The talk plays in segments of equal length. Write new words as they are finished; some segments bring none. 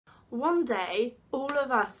One day, all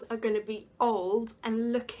of us are going to be old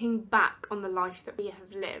and looking back on the life that we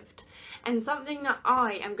have lived. And something that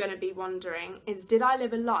I am going to be wondering is, did I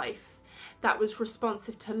live a life that was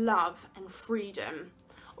responsive to love and freedom?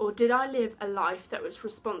 Or did I live a life that was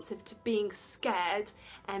responsive to being scared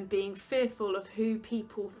and being fearful of who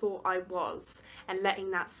people thought I was and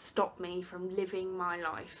letting that stop me from living my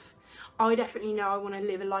life? I definitely know I want to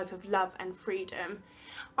live a life of love and freedom.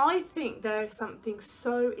 I think there's something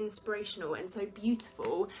so inspirational and so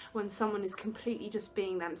beautiful when someone is completely just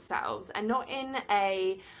being themselves, and not in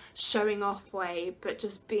a showing off way, but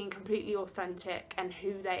just being completely authentic and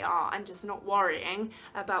who they are and just not worrying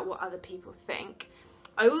about what other people think.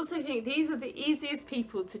 I also think these are the easiest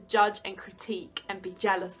people to judge and critique and be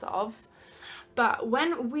jealous of. But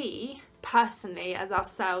when we, personally, as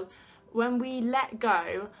ourselves, when we let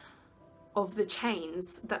go of the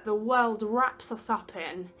chains that the world wraps us up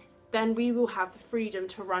in, then we will have the freedom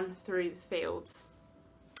to run through the fields.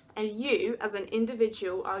 And you, as an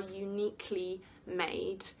individual, are uniquely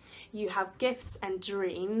made. You have gifts and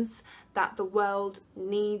dreams that the world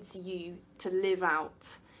needs you to live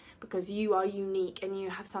out, because you are unique and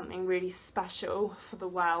you have something really special for the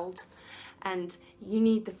world, and you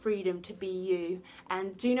need the freedom to be you.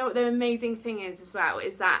 And do you know what the amazing thing is as well,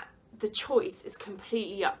 is that the choice is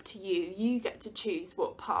completely up to you. You get to choose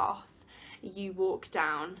what path you walk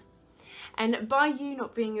down. And by you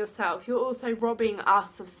not being yourself, you're also robbing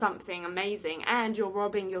us of something amazing, and you're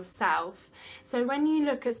robbing yourself. So when you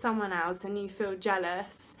look at someone else and you feel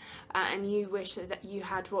jealous and you wish that you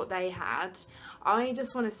had what they had, I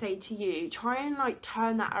just want to say to you, try and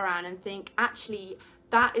turn that around and think, actually,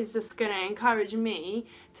 that is just going to encourage me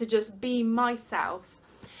to just be myself.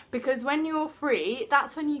 Because when you're free,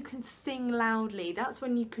 that's when you can sing loudly, that's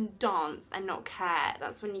when you can dance and not care,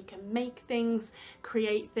 that's when you can make things,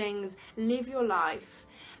 create things, live your life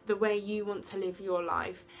the way you want to live your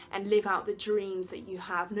life, and live out the dreams that you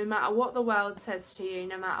have, no matter what the world says to you,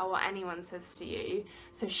 no matter what anyone says to you.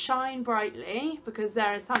 So shine brightly, because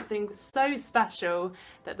there is something so special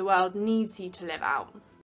that the world needs you to live out.